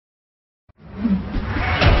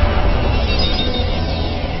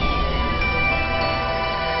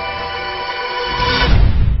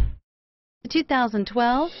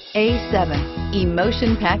2012 A7.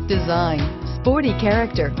 Emotion-packed design, sporty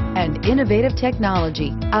character, and innovative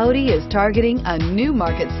technology. Audi is targeting a new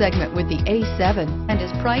market segment with the A7 and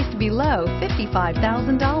is priced below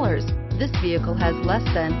 $55,000. This vehicle has less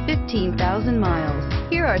than 15,000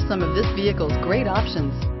 miles. Here are some of this vehicle's great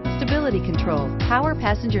options: stability control, power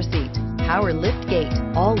passenger seat, power lift gate,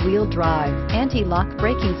 all-wheel drive, anti-lock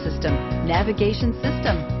braking system, navigation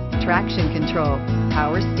system, traction control,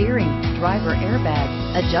 power steering, driver airbag,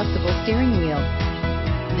 adjustable steering wheel.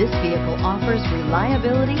 This vehicle offers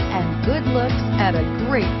reliability and good looks at a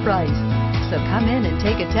great price. So come in and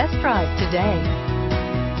take a test drive today.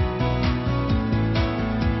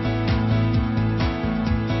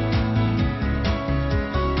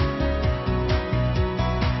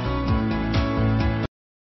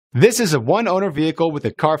 This is a one-owner vehicle with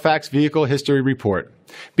a Carfax Vehicle History Report.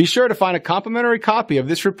 Be sure to find a complimentary copy of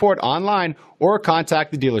this report online or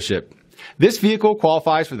contact the dealership. This vehicle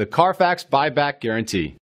qualifies for the Carfax Buyback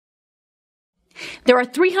Guarantee. There are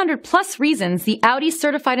 300+ reasons the Audi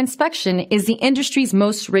Certified inspection is the industry's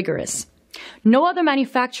most rigorous. No other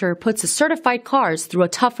manufacturer puts its certified cars through a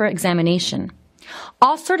tougher examination.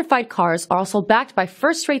 All certified cars are also backed by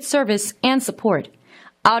first-rate service and support.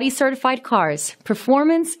 Audi certified cars,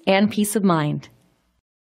 performance and peace of mind.